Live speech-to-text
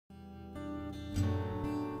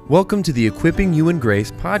Welcome to the Equipping You in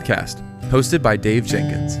Grace podcast, hosted by Dave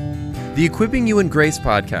Jenkins. The Equipping You in Grace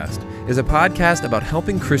podcast is a podcast about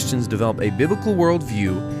helping Christians develop a biblical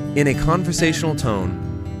worldview in a conversational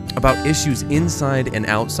tone about issues inside and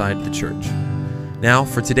outside the church. Now,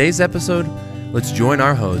 for today's episode, let's join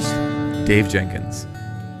our host, Dave Jenkins.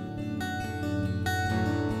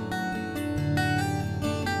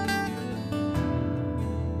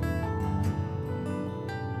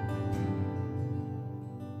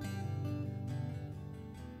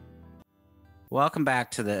 Welcome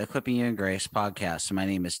back to the Equipping You in Grace podcast. My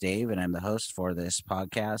name is Dave, and I'm the host for this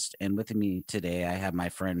podcast. And with me today, I have my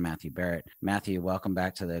friend Matthew Barrett. Matthew, welcome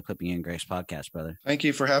back to the Equipping You in Grace podcast, brother. Thank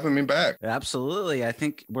you for having me back. Absolutely. I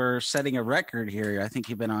think we're setting a record here. I think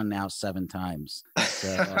you've been on now 7 times.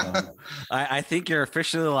 So I think you're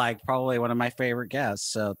officially probably one of my favorite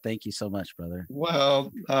guests. So thank you so much, brother.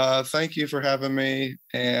 Well, thank you for having me.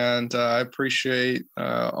 And I appreciate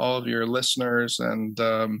all of your listeners and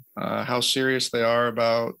how serious they are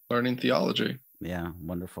about learning theology. Yeah,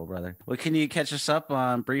 wonderful, brother. Well, can you catch us up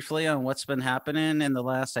briefly on what's been happening in the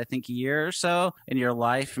last, I think, year or so in your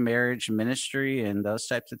life, marriage, ministry, and those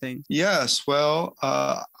types of things? Yes. Well,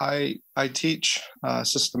 I teach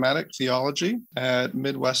systematic theology at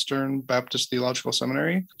Midwestern Baptist Theological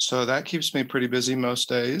Seminary. So that keeps me pretty busy most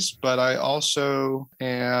days. But I also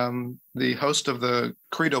am the host of the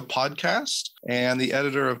Credo podcast and the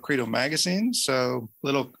editor of Credo magazine. So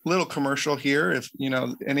little commercial here. If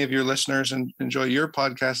any of your listeners enjoy your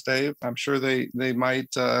podcast, Dave, I'm sure they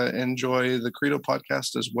might enjoy the Credo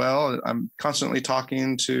podcast as well. I'm constantly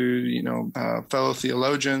talking to fellow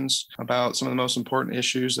theologians about some of the most important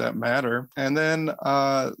issues that matter. And then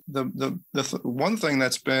the one thing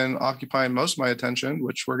that's been occupying most of my attention,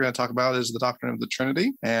 which we're going to talk about, is the doctrine of the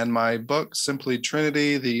Trinity. And my book, Simply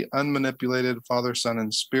Trinity, the Unmanipulated Father, Son,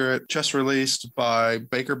 and Spirit, just released by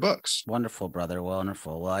Baker Books. Wonderful, brother.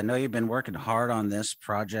 Wonderful. Well, I know you've been working hard on this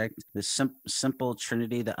project, this Simple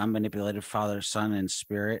Trinity, the Unmanipulated Father, Son, and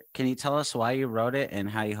Spirit. Can you tell us why you wrote it and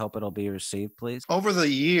how you hope it'll be received, please? Over the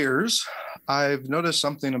years, I've noticed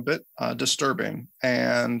something a bit disturbing.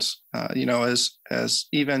 And, as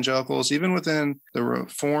evangelicals, even within the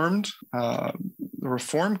Reformed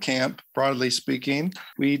camp, broadly speaking,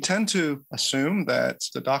 we tend to assume that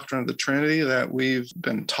the doctrine of the Trinity that we've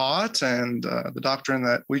been taught and the doctrine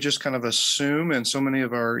that we just kind of assume in so many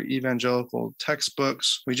of our evangelical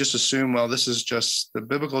textbooks, we just assume, well, this is just the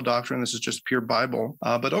biblical doctrine, this is just pure Bible.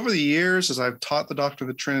 But over the years, as I've taught the doctrine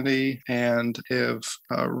of the Trinity and have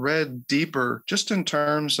read deeper, just in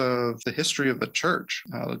terms of the history of the church,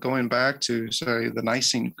 going back to, say, the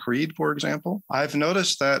Nicene Creed, for example, I've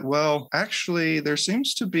noticed that, well, actually, there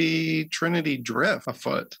seems to be Trinity drift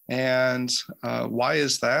afoot. And why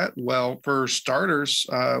is that? Well, for starters,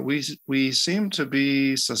 we seem to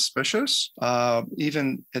be suspicious.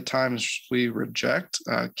 Even at times we reject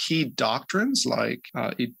key doctrines like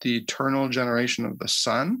the eternal generation of the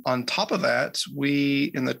Son. On top of that,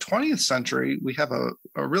 in the 20th century, we have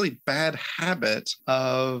a really bad habit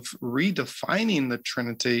of redefining the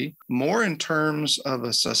Trinity more in terms of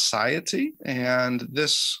a society. And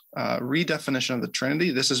this redefinition of the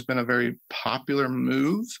Trinity, this has been a very popular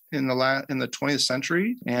move in the 20th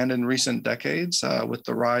century and in recent decades with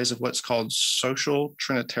the rise of what's called social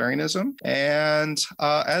Trinitarianism. And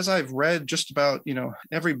as I've read just about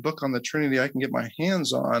every book on the Trinity I can get my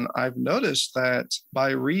hands on, I've noticed that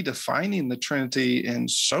by redefining the Trinity in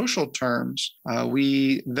social terms,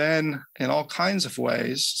 we then, in all kinds of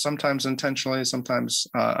ways, sometimes intentionally, sometimes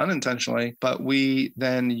unintentionally, but we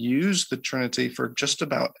then use the Trinity for just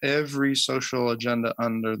about every social agenda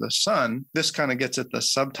under the sun. This kind of gets at the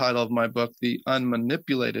subtitle of my book, The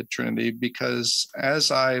Unmanipulated Trinity, because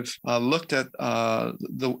as I've looked at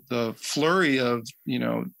the flurry of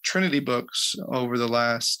Trinity books over the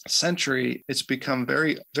last century, it's become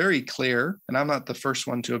very, very clear, and I'm not the first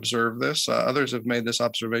one to observe this. Others have made this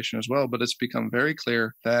observation as well, but it's become very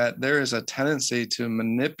clear that there is a tendency to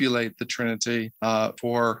manipulate the Trinity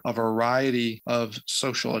for a variety of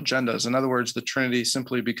social agendas. In other words, the Trinity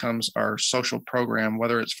simply becomes our social program,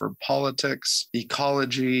 whether it's for politics,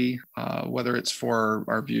 ecology, whether it's for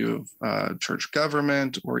our view of church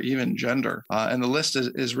government, or even gender. And the list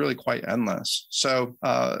is really quite endless. So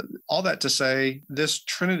all that to say, this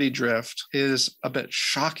Trinity drift is a bit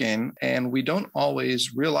shocking, and we don't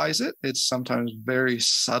always realize it. It's sometimes very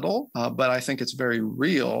subtle, but I think it's very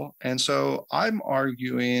real. And so I'm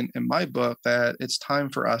arguing in my book that it's time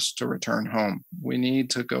for us to return home. We need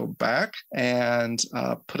to go back and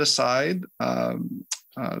put aside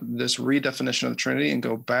this redefinition of the Trinity and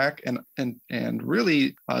go back and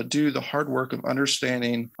really do the hard work of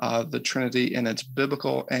understanding the Trinity in its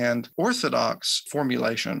biblical and orthodox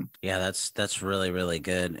formulation. Yeah, that's really, really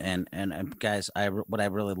good. And guys, what I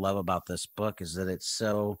really love about this book is that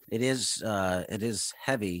it is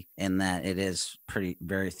heavy in that it is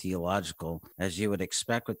very theological, as you would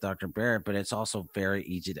expect with Dr. Barrett, but it's also very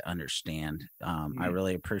easy to understand. I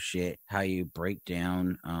really appreciate how you break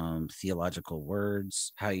down theological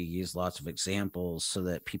words, how you use lots of examples so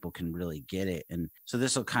that people can really get it. And so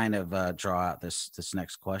this will kind of draw out this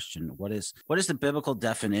next question. What is the biblical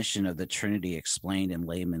definition of the Trinity explained in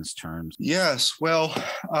layman's terms? Yes, well,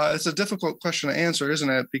 it's a difficult question to answer, isn't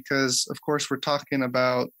it? Because, of course, we're talking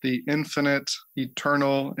about the infinite,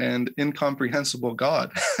 eternal, and incomprehensible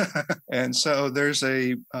God. And so there's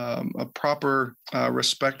a proper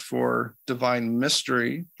respect for divine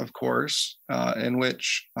mystery, of course, in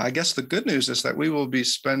which I guess the good news is that we will be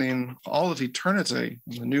spending all of eternity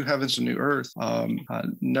in the new heavens and new earth,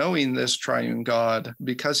 knowing this triune God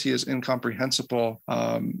because he is incomprehensible.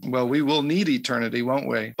 Well, we will need eternity, won't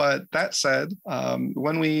we? But that said,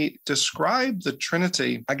 when we describe the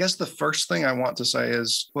Trinity, I guess the first thing I want to say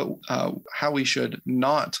is how we should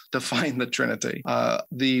not define the Trinity.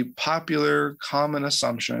 The popular common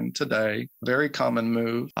assumption today, very common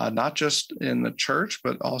move, not just in the church,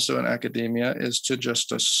 but also in academia, is to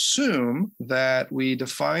just assume that we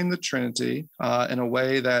define the Trinity in a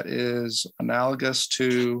way that is analogous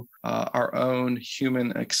to our own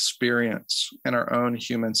human experience and our own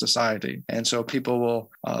human society. And so people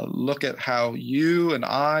will look at how you and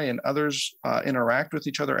I and others interact with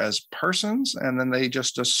each other as persons, and then they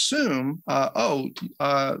just assume,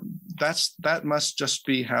 that must just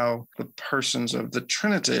be how the persons of the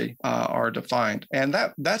Trinity are defined. And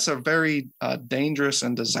that's a very dangerous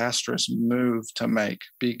and disastrous move to make,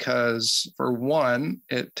 because for one,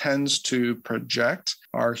 it tends to project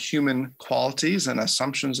our human qualities and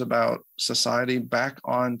assumptions about society back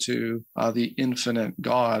onto the infinite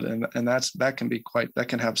God, and that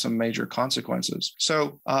can have some major consequences.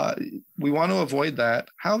 So we want to avoid that.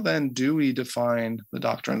 How then do we define the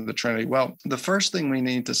doctrine of the Trinity? Well, the first thing we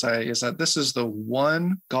need to say is that this is the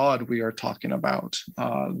one God we are talking about.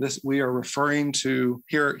 This we are referring to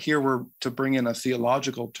here. We're to bring in a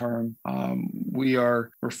theological term. We are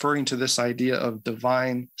referring to this idea of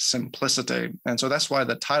divine simplicity, and so that's why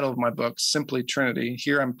the title of my book, Simply Trinity.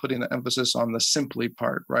 Here I'm putting the emphasis on the simply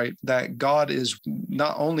part, right? That God is,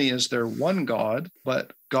 not only is there one God,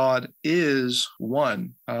 but God is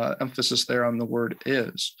one. Emphasis there on the word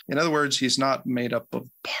is. In other words, he's not made up of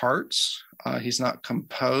parts. He's not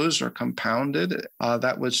composed or compounded.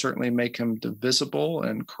 That would certainly make him divisible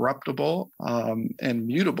and corruptible and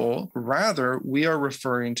mutable. Rather, we are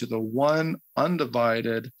referring to the one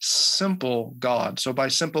undivided, simple God. So by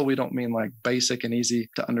simple, we don't mean like basic and easy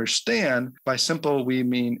to understand. By simple, we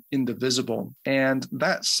mean indivisible. And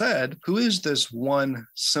that said, who is this one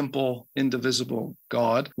simple, indivisible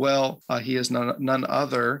God? Well, he is none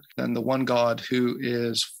other than the one God who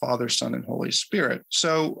is Father, Son, and Holy Spirit.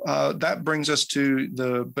 So that brings us to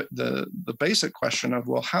the basic question of,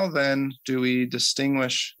 well, how then do we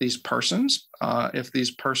distinguish these persons? If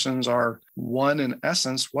these persons are one in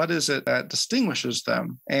essence, what is it that distinguishes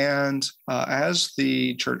them? And as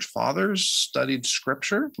the church fathers studied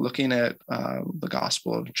scripture, looking at the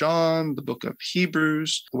Gospel of John, the book of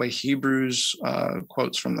Hebrews, the way Hebrews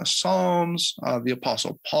quotes from the Psalms, the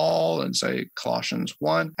Apostle Paul, and say Colossians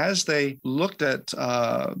 1, as they looked at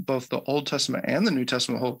both the Old Testament and the New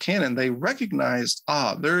Testament, the whole canon, they recognized,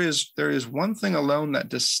 there is one thing alone that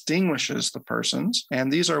distinguishes the persons,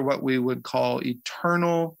 and these are what we would call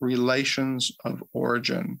eternal relations of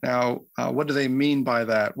origin. Now, what do they mean by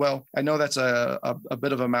that? Well, I know that's a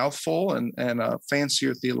bit of a mouthful and a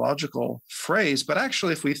fancier theological phrase, but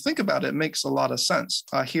actually, if we think about it, it makes a lot of sense.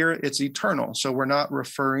 Here, it's eternal. So we're not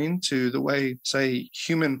referring to the way, say,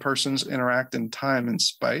 human persons interact in time and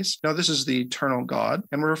space. No, this is the eternal God,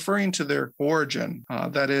 and we're referring to their origin.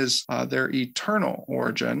 That is their eternal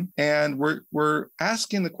origin. And we're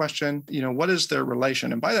asking the question, what is their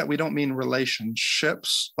relation? And by that, we don't mean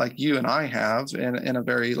relationships like you and I have in a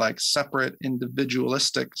very separate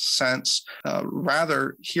individualistic sense.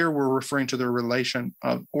 Rather, here we're referring to their relation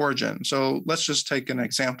of origin. So let's just take an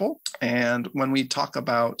example. And when we talk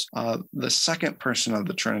about the second person of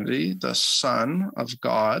the Trinity, the Son of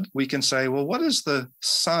God, we can say, well, what is the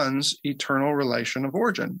Son's eternal relation of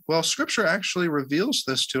origin? Well, Scripture actually reveals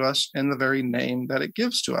this to us in the very name that it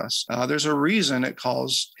gives to us. There's a reason it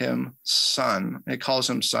calls him Son. It calls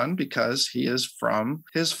him Son because he is from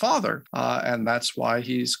his Father. Father. And that's why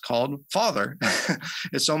he's called Father.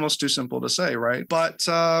 It's almost too simple to say, right? But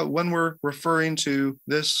when we're referring to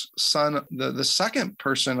this Son, the second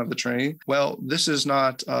person of the Trinity, well, this is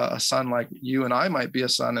not a Son like you and I might be a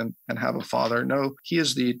son and have a father. No, he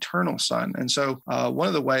is the eternal Son. And so one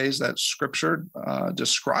of the ways that Scripture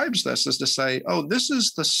describes this is to say, oh, this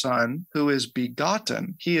is the Son who is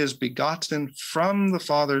begotten. He is begotten from the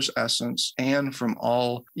Father's essence and from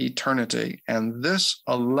all eternity. And this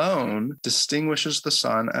alone distinguishes the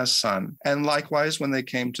Son as Son. And likewise, when they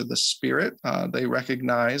came to the Spirit, they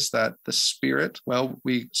recognized that the Spirit, well,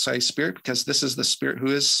 we say Spirit because this is the Spirit who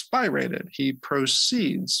is spirated. He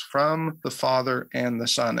proceeds from the Father and the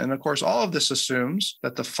Son. And of course, all of this assumes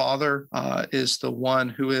that the Father is the one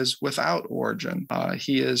who is without origin.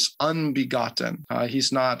 He is unbegotten.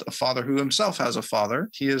 He's not a Father who himself has a Father.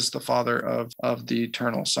 He is the Father of the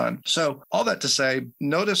eternal Son. So all that to say,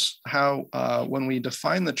 notice how when we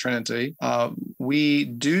define the Trinity, we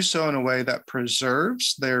do so in a way that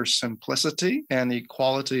preserves their simplicity and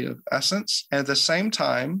equality of essence, and at the same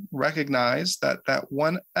time recognize that that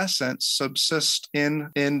one essence subsists in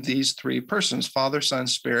these three persons, Father, Son,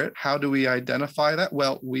 Spirit. How do we identify that?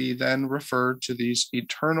 Well, we then refer to these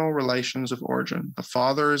eternal relations of origin. The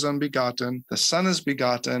Father is unbegotten, the Son is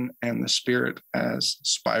begotten, and the Spirit as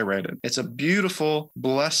spirated. It's a beautiful,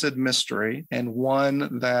 blessed mystery, and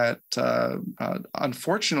one that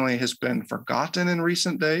unfortunately has been forgotten in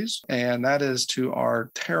recent days, and that is to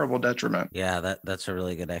our terrible detriment. Yeah, that's a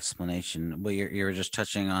really good explanation. Well, you were just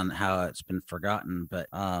touching on how it's been forgotten, but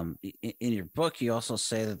in your book, you also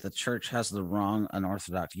say that the church has the wrong,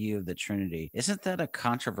 unorthodox view of the Trinity. Isn't that a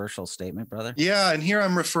controversial statement, brother? Yeah, and here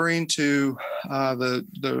I'm referring to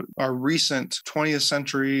our recent 20th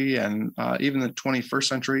century and even the 21st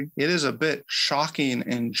century. It is a bit shocking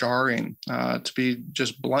and jarring, to be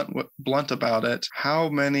just blunt about it, how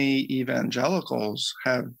many evangelicals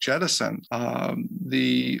have jettisoned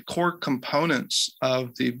the core components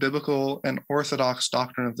of the biblical and orthodox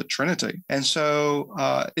doctrine of the Trinity. And so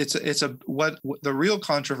what the real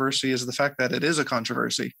controversy is the fact that it is a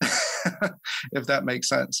controversy, if that makes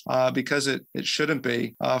sense, because it shouldn't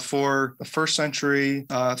be. For the first century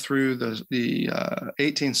through the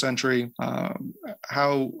 18th century,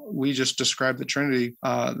 how we just described the Trinity,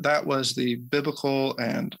 that was the biblical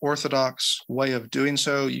and orthodox way of doing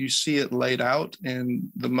so. You see it laid out in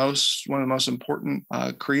one of the most important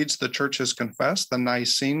creeds the church has confessed, the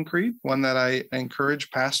Nicene Creed, one that I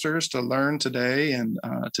encourage pastors to learn today and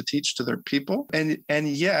to teach to their people. And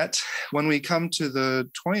yet, when we come to the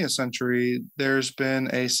 20th century, there's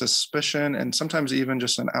been a suspicion and sometimes even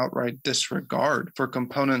just an outright disregard for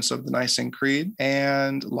components of the Nicene Creed,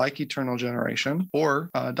 and like eternal generation, or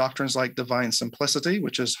doctrines like divine simplicity,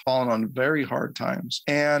 which has fallen on very hard times.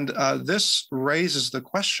 And this raises the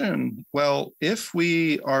question, well, if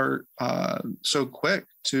we are so quick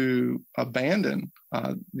to abandon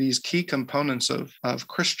these key components of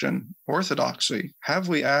Christian orthodoxy, have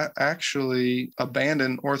we actually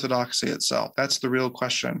abandoned orthodoxy itself? That's the real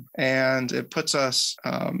question. And it puts us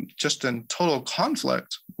just in total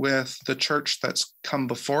conflict with the church that's come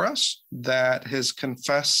before us, that has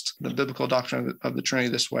confessed the biblical doctrine of the Trinity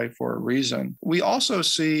this way for a reason. We also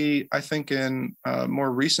see, I think, in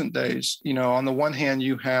more recent days, on the one hand,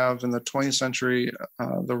 you have in the 20th century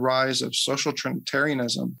the rise of social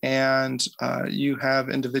Trinitarianism, and you have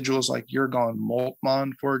individuals like Jürgen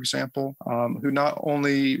Moltmann, for example, who not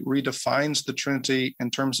only redefines the Trinity in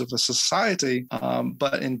terms of a society,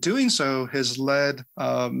 but in doing so has led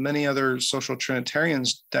many other social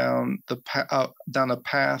Trinitarians down a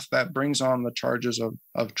path that brings on the charges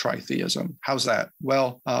of tritheism. How's that?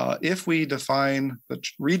 Well, if we redefine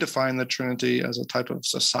the Trinity as a type of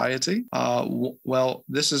society, well,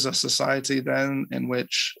 this is a society then in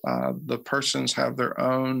which the persons have their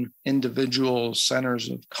own individual centers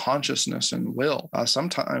of consciousness and will.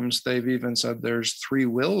 Sometimes they've even said there's three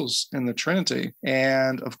wills in the Trinity.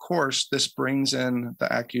 And of course, this brings in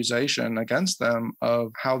the accusation against them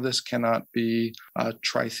of how this cannot be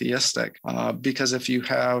tritheistic. Because if you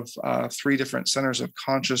have three different centers of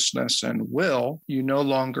consciousness and will, you no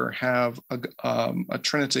longer have a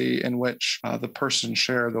Trinity in which the persons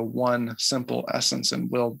share the one simple essence and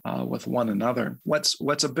will with one another.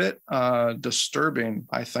 What's a bit disturbing,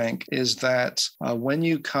 I think, is that when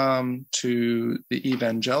you come to the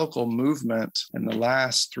evangelical movement in the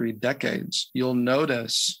last 3 decades, you'll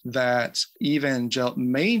notice that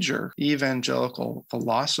major evangelical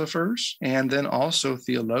philosophers and then also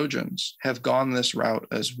theologians have gone this route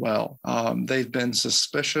as well. They've been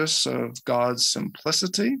suspicious of God's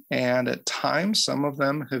simplicity, and at times some of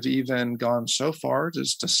them have even gone so far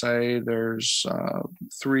as to say there's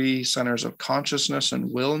three centers of consciousness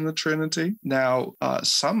and will in the Trinity. Now,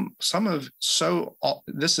 some have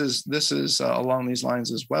this is along these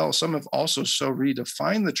lines as well. Some have also so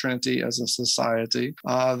redefined the Trinity as a society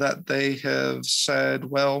that they have said,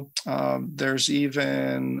 well, there's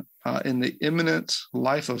even in the immanent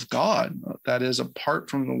life of God, that is,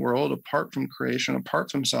 apart from the world, apart from creation,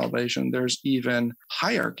 apart from salvation, there's even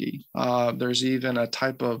hierarchy. There's even a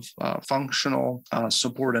type of functional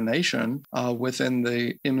subordination within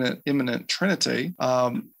the immanent Trinity.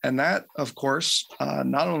 And that, of course,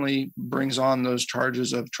 not only brings on those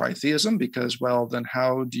charges of tritheism, because, well, then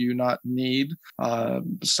how do you not need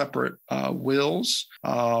separate wills?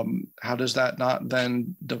 How does that not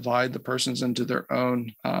then divide the persons into their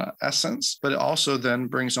own essence? But it also then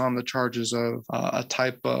brings on the charges of a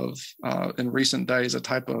type of, in recent days, a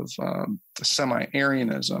type of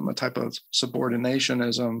semi-Arianism, a type of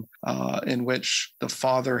subordinationism in which the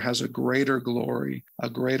Father has a greater glory, a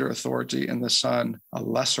greater authority, and the Son a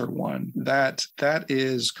lesser one. That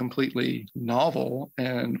is completely novel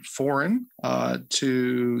and foreign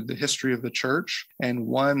to the history of the church, and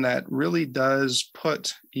one that really does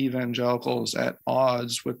put evangelicals at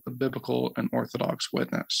odds with the biblical and orthodox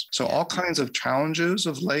witness. So all kinds of challenges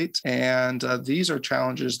of late, and these are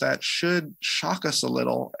challenges that should shock us a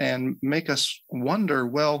little and make us wonder,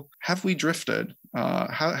 well, have we drifted?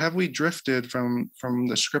 How have we drifted from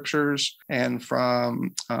the scriptures and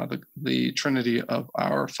from the Trinity of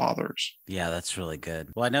our fathers? Yeah, that's really good.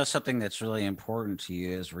 Well, I know something that's really important to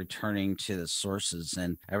you is returning to the sources.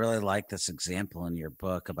 And I really like this example in your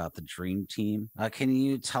book about the Dream Team. Can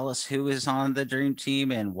you tell us who is on the Dream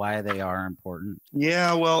Team and why they are important?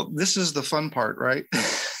 Yeah, well, this is the fun part, right?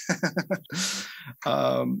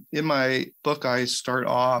 In my book, I start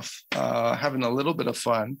off having a little bit of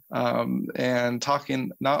fun and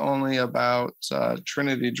talking not only about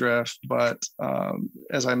Trinity drift, but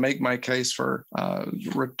as I make my case for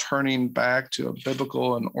returning back to a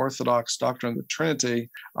biblical and orthodox doctrine of the Trinity,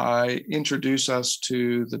 I introduce us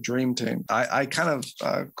to the Dream Team. I kind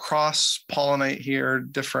of cross-pollinate here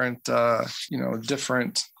different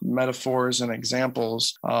metaphors and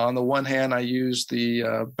examples. On the one hand, I use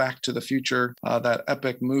the Back to the Future, that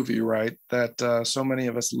epic movie, right, that so many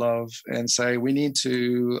of us love, and say we need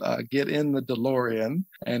to get in the DeLorean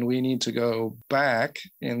and we need to go back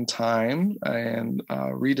in time and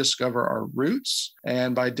rediscover our roots.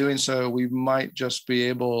 And by doing so, we might just be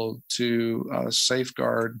able to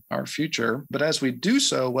safeguard our future. But as we do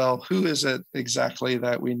so, well, who is it exactly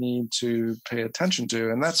that we need to pay attention to?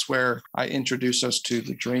 And that's where I introduce us to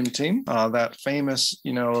the Dream Team, that famous,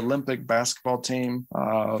 Olympic basketball team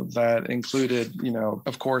that included,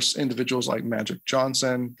 of course, individuals like Magic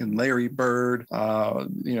Johnson and Larry Bird,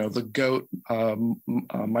 the GOAT,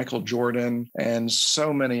 Michael Jordan, and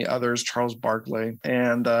so many others, Charles Barkley.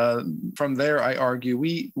 And from there, I argue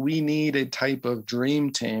we need a type of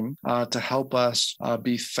dream team to help us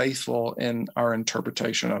be faithful in our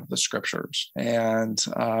interpretation of the scriptures. And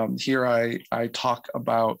here I talk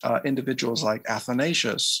about individuals like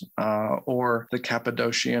Athanasius or the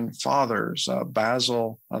Cappadocian Fathers,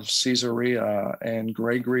 Basil of Caesarea and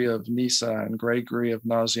Gregory of Nyssa and Gregory of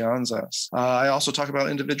Nazianzus. I also talk about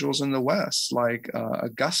individuals in the West like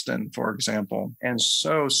Augustine, for example, and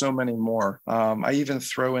so many more. I even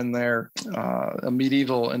throw in there a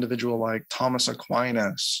medieval individual like Thomas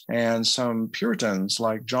Aquinas and some Puritans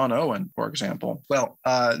like John Owen, for example. Well,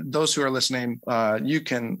 those who are listening, you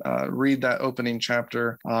can read that opening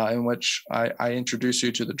chapter in which I introduce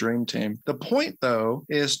you to the Dream Team. The point, though,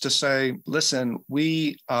 is to say, listen,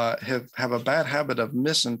 we have a bad habit of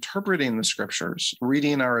misinterpreting the scriptures,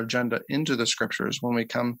 reading our agenda into the scriptures when we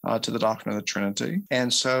come to the doctrine of the Trinity.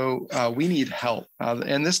 And so we need help.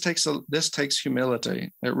 And this takes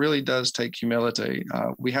humility. It really does take humility.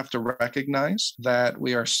 We have to recognize that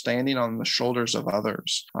we are standing on the shoulders of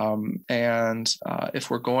others. And if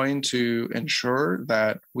we're going to ensure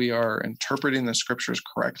that we are interpreting the scriptures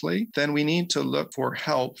correctly, then we need to look for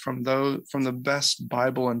help from the best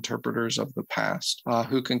Bible interpreters of the past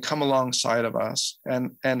who can come alongside of us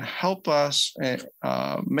and help us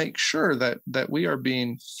make sure that we are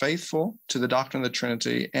being faithful to the doctrine of the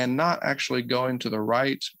Trinity and not actually going to the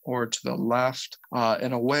right or to the left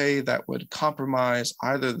in a way that would compromise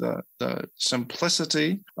either the the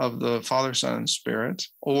simplicity of the Father, Son, and Spirit,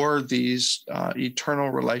 or these eternal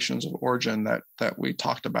relations of origin that we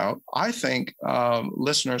talked about, I think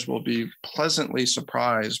listeners will be pleasantly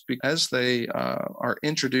surprised as they are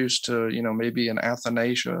introduced to, maybe an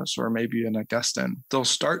Athanasius or maybe an Augustine. They'll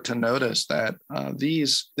start to notice that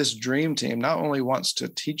this dream team not only wants to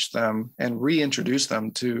teach them and reintroduce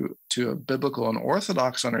them to a biblical and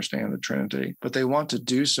orthodox understanding of the Trinity, but they want to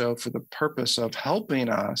do so for the purpose of helping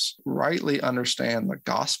us rightly understand the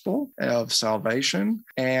gospel of salvation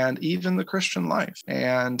and even the Christian life.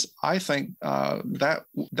 And I think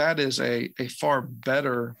that is a far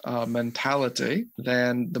better mentality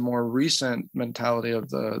than the more recent mentality of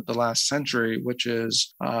the last century, which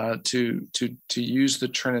is to use the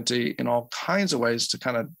Trinity in all kinds of ways, to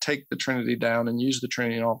kind of take the Trinity down and use the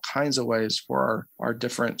Trinity in all kinds of ways for our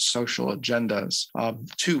different social agendas.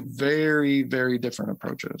 Two very, very different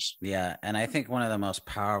approaches. Yeah. And I think one of the most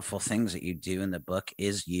powerful things that you do in the book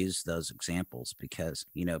is use those examples, because,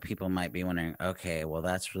 people might be wondering, okay, well,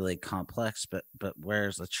 that's really complex, but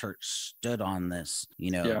where's the church stood on this,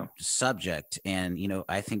 subject? And,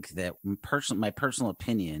 I think that my personal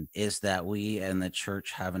opinion is that we in the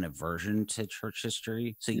church have an aversion to church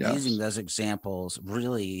history. So using those examples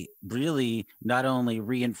really, really not only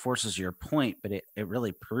reinforces your point, but it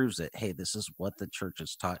really proves that, hey, this is what the church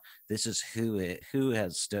has taught. This is who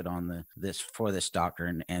has stood on this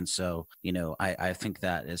doctrine. And so, I think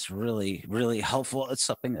that is really, really helpful. It's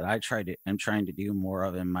something that I'm trying to do more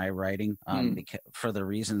of in my writing, because, for the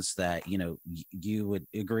reasons that, you would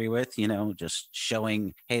agree with, just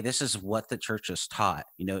showing, hey, this is what the church has taught,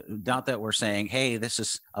 not that we're saying, hey, this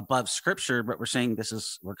is above scripture, but we're saying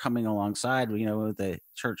we're coming alongside, the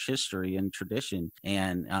church history and tradition.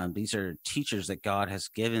 And these are teachers that God has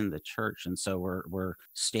given the church. And so we're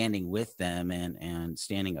standing with them and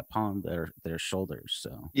standing upon their shoulders.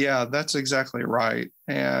 So, yeah, that's exactly right.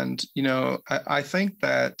 And, I think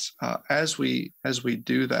that as we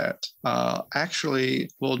do that, actually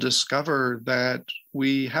we'll discover that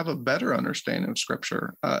we have a better understanding of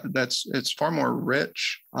Scripture. It's far more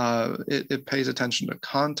rich. It pays attention to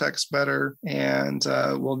context better, and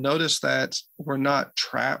we'll notice that we're not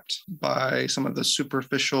trapped by some of the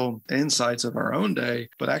superficial insights of our own day,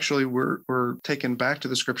 but actually we're taken back to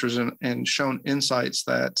the Scriptures and shown insights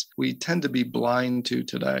that we tend to be blind to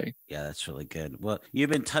today. Yeah, that's really good. Well, you've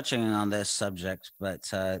been touching on this subject, but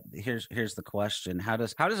here's the question: How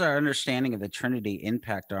does our understanding of the Trinity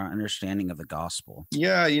impact our understanding of the gospel?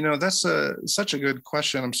 Yeah, that's such a good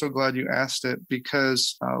question. I'm so glad you asked it,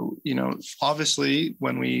 because, obviously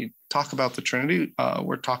when we talk about the Trinity,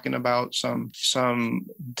 we're talking about some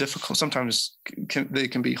difficult, sometimes they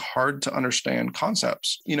can be hard to understand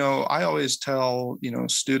concepts. I always tell,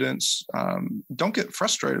 students, don't get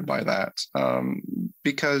frustrated by that,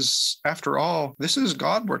 because after all, this is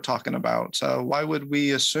God we're talking about. Why would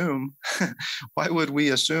we assume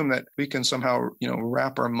that we can somehow,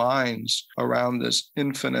 wrap our minds around this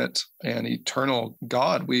infinite and eternal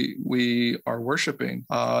God we are worshiping?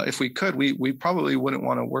 If we could, we probably wouldn't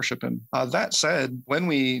want to worship him. That said, when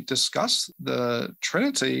we discuss the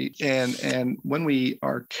Trinity and when we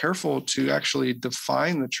are careful to actually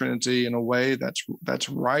define the Trinity in a way that's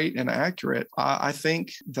right and accurate, I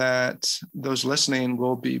think that those listening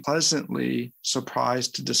will be pleasantly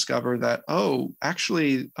surprised to discover that,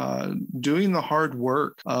 actually, doing the hard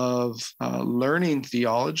work of learning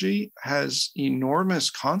theology has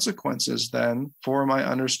enormous consequences then for my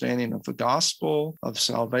understanding of the gospel, of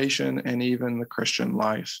salvation, and even the Christian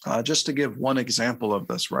life. Just to give one example of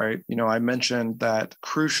this, right? I mentioned that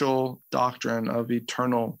crucial doctrine of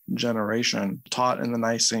eternal generation taught in the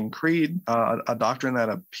Nicene Creed, a doctrine that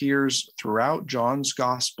appears throughout John's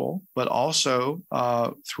gospel, but also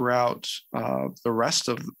throughout the rest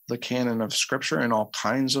of the canon of Scripture in all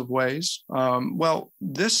kinds of ways. Well,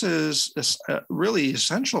 this is really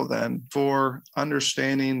essential then for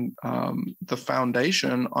understanding the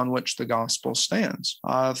foundation on which the gospel stands.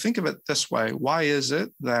 Think of it this way. Why is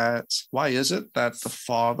it that the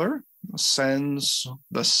Father sends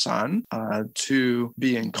the Son to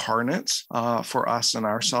be incarnate for us in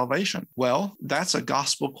our salvation? Well, that's a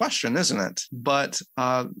gospel question, isn't it? But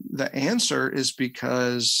the answer is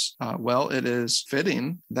because, it is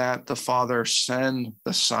fitting that the Father send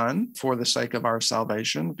the Son for the sake of our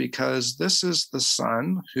salvation, because this is the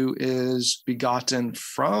Son who is begotten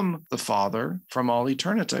from the Father from all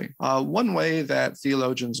eternity. One way that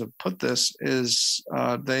theologians have put this is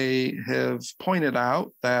they have pointed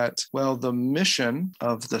out that, the mission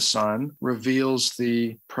of the Son reveals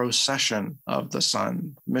the procession of the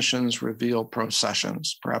Son. Missions reveal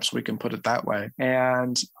processions. Perhaps we can put it that way.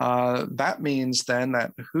 And that means then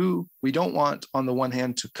that who we don't want, on the one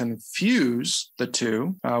hand, to confuse the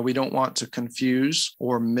two. We don't want to confuse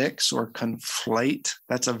or mix or conflate.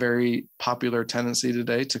 That's a very popular tendency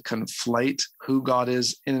today, to conflate who God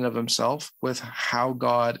is in and of himself with how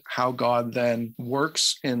God then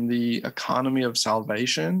works in the economy of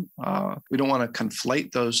salvation. We don't want to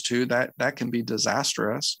conflate those two. That can be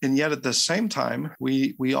disastrous. And yet at the same time,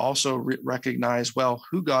 we also recognize, well,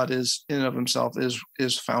 who God is in and of himself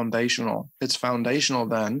is foundational. It's foundational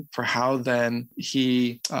then for how then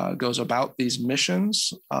he goes about these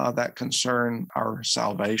missions that concern our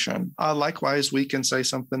salvation. Likewise, we can say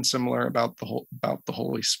something similar about the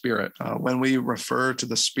Holy Spirit. When we refer to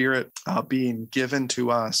the Spirit being given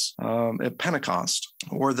to us at Pentecost,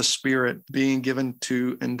 or the Spirit being given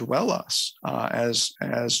to indwell us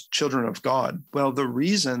as children of God. Well, the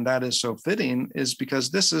reason that is so fitting is because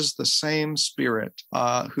this is the same Spirit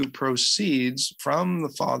who proceeds from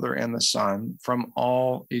the Father and the Son from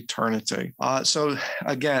all eternity. So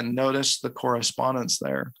again, notice the correspondence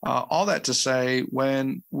there. All that to say,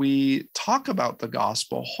 when we talk about the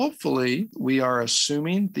gospel, hopefully we are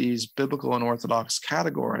assuming these biblical and orthodox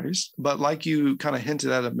categories. But like you kind of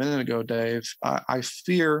hinted at a minute ago, Dave, I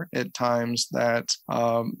fear at times that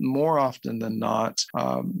more often than not,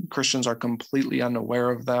 Christians are completely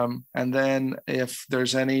unaware of them. And then if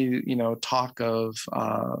there's any, talk of,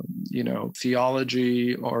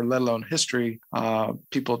 theology or let alone history,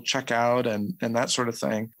 people check out and that sort of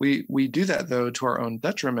thing. We do that, though, to our own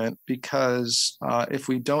detriment, because if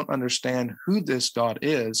we don't understand who this God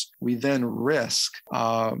is, we then risk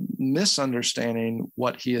misunderstanding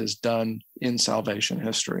what he has done in salvation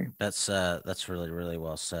history. That's really, really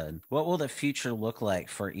well said. What will the future look like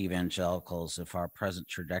for evangelicals if our present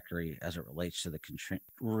trajectory, as it relates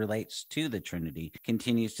to the Trinity,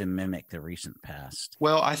 continues to mimic the recent past?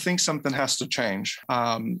 Well, I think something has to change,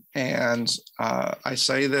 and I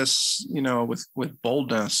say this, with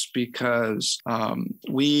boldness, because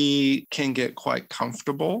we can get quite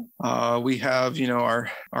comfortable. We have,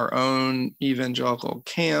 our own evangelical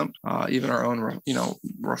camp, even our own,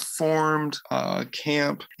 Reformed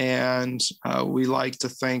camp, and we like to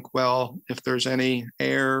think, well, if there's any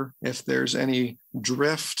error, if there's any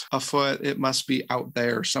drift afoot, it must be out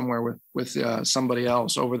there somewhere with somebody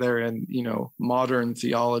else over there in modern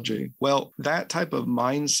theology. Well, that type of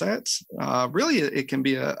mindset, really, it can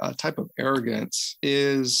be a type of arrogance,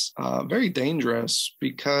 is very dangerous,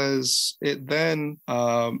 because it then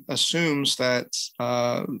assumes that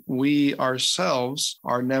we ourselves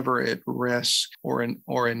are never at risk or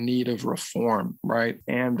in need of reform, right?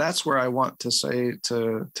 And that's where I want to say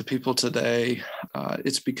to people today,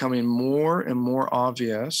 it's becoming more and more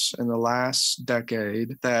obvious in the last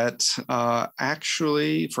decade that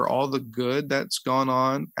actually, for all the good that's gone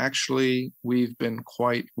on, actually we've been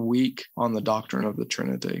quite weak on the doctrine of the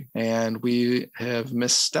Trinity, and we have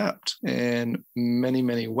misstepped in many,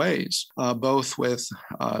 many ways, both with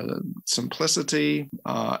simplicity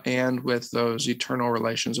and with those eternal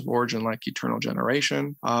relations of origin, like eternal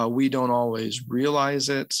generation. We don't always realize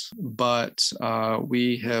it, but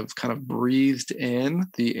we have kind of breathed in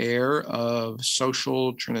the air of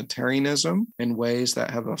social Trinitarianism in ways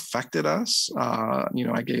that have affected us.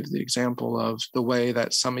 I gave the example of the way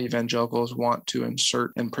that some evangelicals want to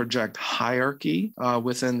insert and project hierarchy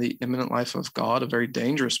within the immanent life of God, a very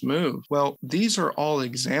dangerous move. Well, these are all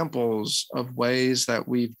examples of ways that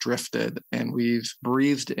we've drifted and we've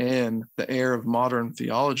breathed in the air of modern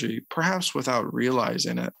theology, perhaps without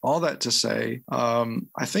realizing it. All that to say,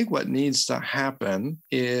 I think what needs to happen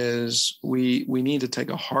is we need to take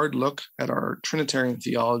a hard look at our Trinitarian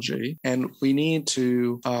theology, and we need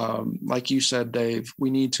to, like you said, Dave, we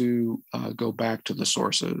need to go back to the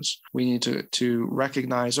sources. We need to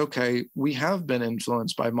recognize, okay, we have been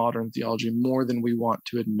influenced by modern theology more than we want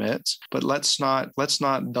to admit, but let's not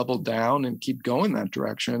double down and keep going that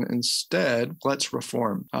direction. Instead, let's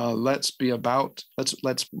reform. Let's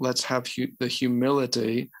have the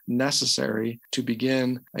humility necessary to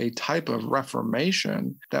begin a type of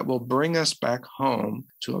reformation that will bring us back home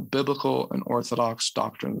to a biblical and orthodox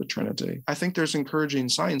doctrine of the Trinity. I think there's encouraging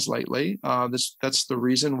signs lately. That's the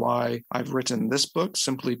reason why I've written this book,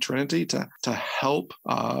 Simply Trinity, to help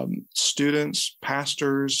students,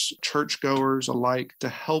 pastors, churchgoers alike, to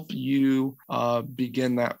help you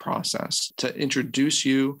begin that process, to introduce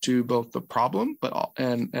you to both the problem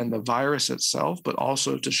and the virus itself, but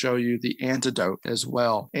also to show you the antidote as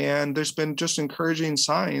well. And there's been just encouraging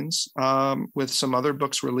signs with some other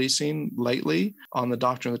books releasing lately deeply on the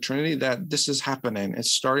doctrine of the Trinity, that this is happening.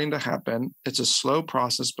 It's starting to happen. It's a slow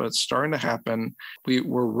process, but it's starting to happen.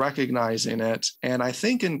 We're recognizing it. And I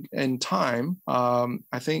think in time,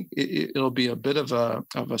 I think it'll be a bit of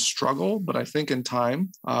a struggle, but I think in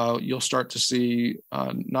time, you'll start to see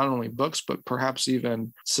not only books, but perhaps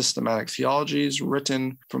even systematic theologies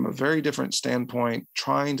written from a very different standpoint,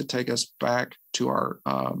 trying to take us back to our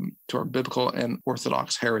biblical and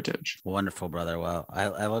orthodox heritage. Wonderful, brother. Well,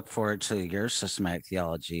 I look forward to your systematic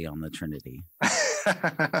theology on the Trinity.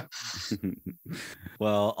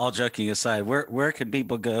 Well, all joking aside, where can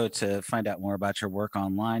people go to find out more about your work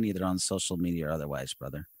online, either on social media or otherwise,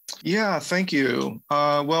 brother? Yeah, thank you.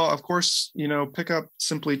 Well, of course, pick up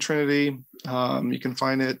Simply Trinity. You can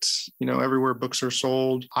find it, everywhere books are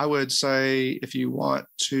sold. I would say if you want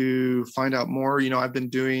to find out more, I've been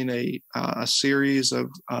doing a series of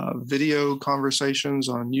video conversations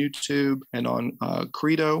on YouTube and on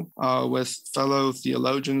Credo with fellow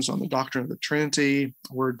theologians on the doctrine of the Trinity.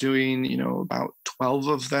 We're doing, about 12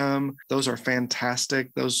 of them. Those are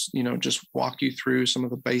fantastic. Those, just walk you through some of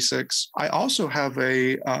the basics. I also have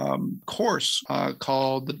a course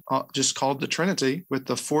called the Trinity with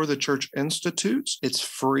the For the Church Institute. It's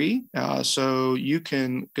free, so you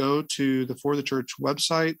can go to the For the Church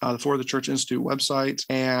website, the For the Church Institute website,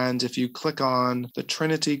 and if you click on the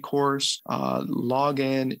Trinity course, log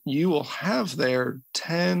in, you will have there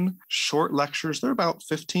 10 short lectures. They're about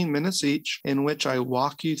 15 minutes each, in which I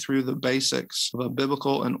walk you through the basics of a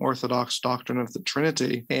biblical and orthodox doctrine of the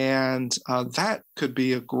Trinity, and that could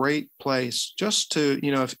be a great place just to,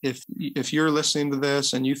 if you're listening to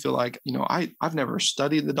this and you feel like, I've never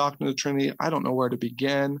studied the doctrine of the Trinity, I don't know where to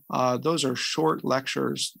begin. Those are short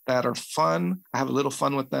lectures that are fun. I have a little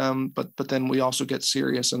fun with them, but then we also get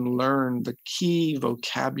serious and learn the key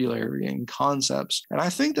vocabulary and concepts. And I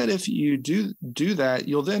think that if you do that,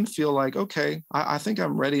 you'll then feel like, okay, I think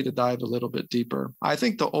I'm ready to dive a little bit deeper. I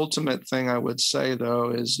think the ultimate thing I would say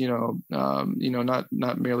though is,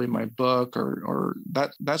 not merely my book or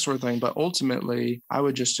that sort of thing, but ultimately I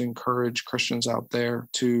would just encourage Christians out there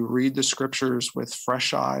to read the scriptures with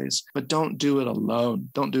fresh eyes, but don't do it alone.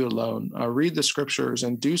 Don't do it alone. Read the scriptures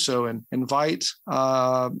and do so, and invite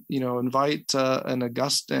an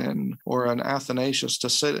Augustine or an Athanasius to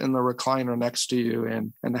sit in the recliner next to you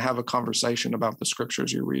and have a conversation about the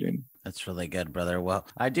scriptures you're reading. That's really good, brother. Well,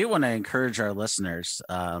 I do want to encourage our listeners.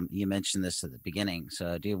 You mentioned this at the beginning,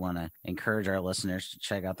 so I do want to encourage our listeners to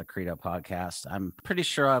check out the Credo podcast. I'm pretty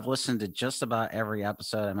sure I've listened to just about every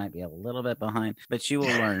episode. I might be a little bit behind, but you will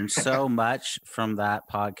learn so much from that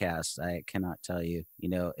podcast. I cannot tell you.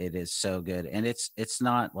 It is so good, and it's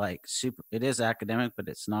not like super. It is academic, but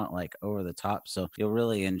it's not like over the top. So you'll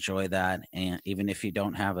really enjoy that, and even if you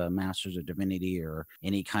don't have a Master's of Divinity or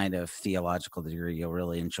any kind of theological degree, you'll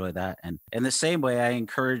really enjoy that. And in the same way, I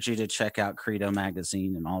encourage you to check out Credo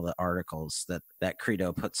magazine and all the articles that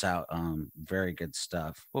Credo puts out. Very good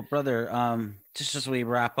stuff. Well, brother, just as we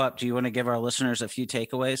wrap up, do you want to give our listeners a few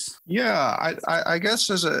takeaways? Yeah, I guess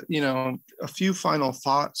as a few final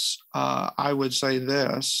thoughts, I would say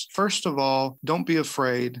this. First of all, don't be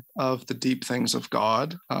afraid of the deep things of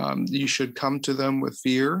God. You should come to them with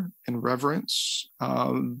fear and reverence,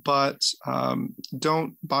 but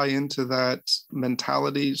don't buy into that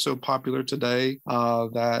mentality so popular today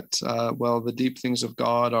that the deep things of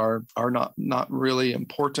God are not really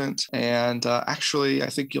important. And actually, I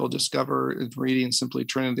think you'll discover in reading Simply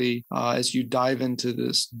Trinity, as you dive into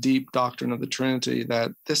this deep doctrine of the Trinity,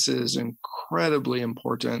 that this is incredibly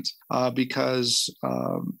important because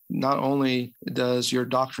not only does your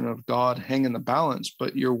doctrine of God hang in the balance,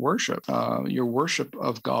 but your worship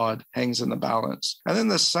of God hangs in the balance. And then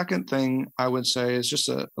the second thing I would say is just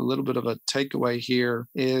a little bit of a takeaway here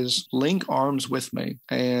is link arms with me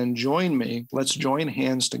and join me. Let's join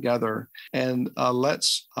hands together and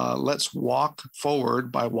let's walk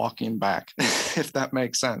forward by walking back, if that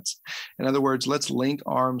makes sense. In other words, let's link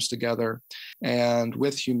arms together and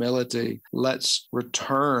with humility, let's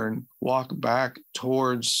walk back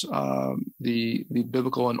towards the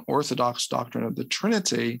biblical and orthodox doctrine of the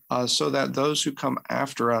Trinity, so that those who come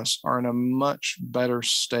after us are in a much better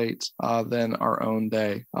state than our own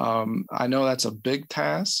day. I know that's a big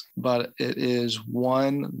task, but it is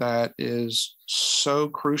one that is so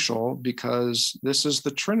crucial because this is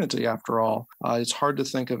the Trinity after all. It's hard to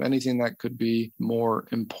think of anything that could be more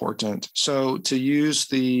important. So to use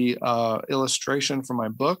the illustration from my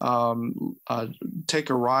book, take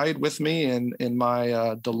a ride with with me in my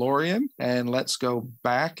DeLorean, and let's go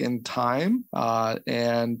back in time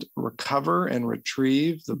and recover and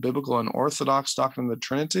retrieve the biblical and orthodox doctrine of the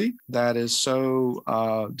Trinity that is so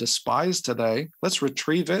despised today. Let's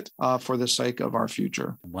retrieve it for the sake of our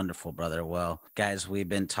future. Wonderful, brother. Well, guys, we've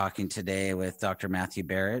been talking today with Dr. Matthew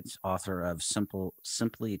Barrett, author of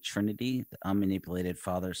Simply Trinity, the Unmanipulated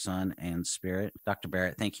Father, Son, and Spirit. Dr.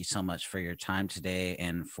 Barrett, thank you so much for your time today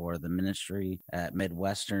and for the ministry at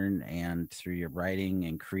Midwestern, and through your writing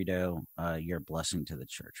and Credo, your blessing to the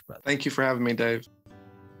church, brother. Thank you for having me, Dave.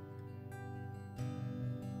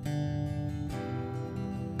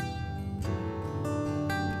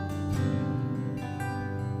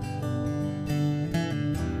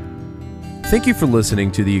 Thank you for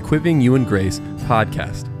listening to the Equipping You in Grace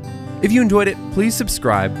podcast. If you enjoyed it, please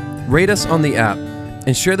subscribe, rate us on the app,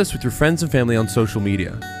 and share this with your friends and family on social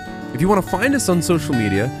media. If you want to find us on social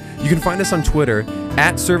media, you can find us on Twitter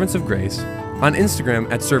at Servants of Grace, on Instagram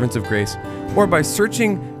at Servants of Grace, or by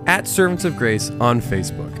searching at Servants of Grace on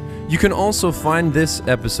Facebook. You can also find this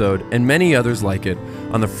episode and many others like it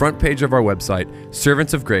on the front page of our website,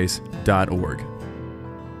 servantsofgrace.org.